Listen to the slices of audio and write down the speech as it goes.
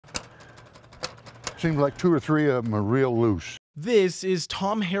Seems like 2 or 3 of them are real loose. This is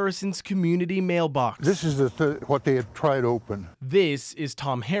Tom Harrison's community mailbox. This is what they had tried open. This is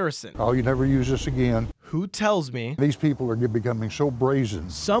Tom Harrison. Oh, you never use this again. Who tells me These people are becoming so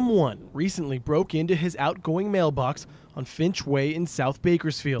brazen. someone recently broke into his outgoing mailbox on Finch Way in South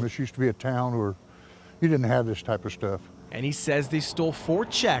Bakersfield. This used to be a town where you didn't have this type of stuff. And he says they stole 4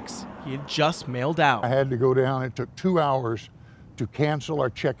 checks he had just mailed out. I had to go down. It took 2 hours to cancel our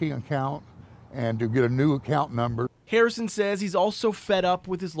checking account and to get a new account number. Harrison says he's also fed up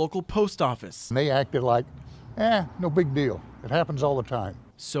with his local post office. And they acted like, no big deal. It happens all the time.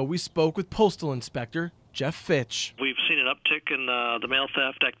 So we spoke with Postal Inspector Jeff Fitch. We've seen an uptick in the mail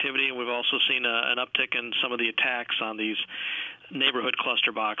theft activity, and we've also seen an uptick in some of the attacks on these neighborhood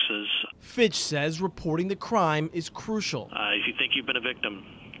cluster boxes. Fitch says reporting the crime is crucial. If you think you've been a victim,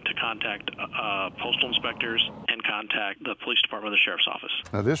 to contact postal inspectors and contact the police department or the sheriff's office.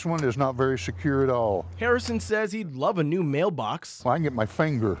 Now this one is not very secure at all. Harrison says he'd love a new mailbox. Well, I can get my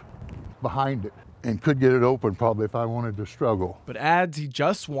finger behind it and could get it open probably if I wanted to struggle. But adds he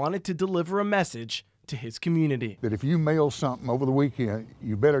just wanted to deliver a message to his community. That if you mail something over the weekend,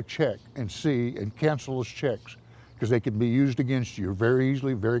 you better check and see and cancel those checks because they can be used against you very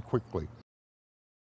easily, very quickly.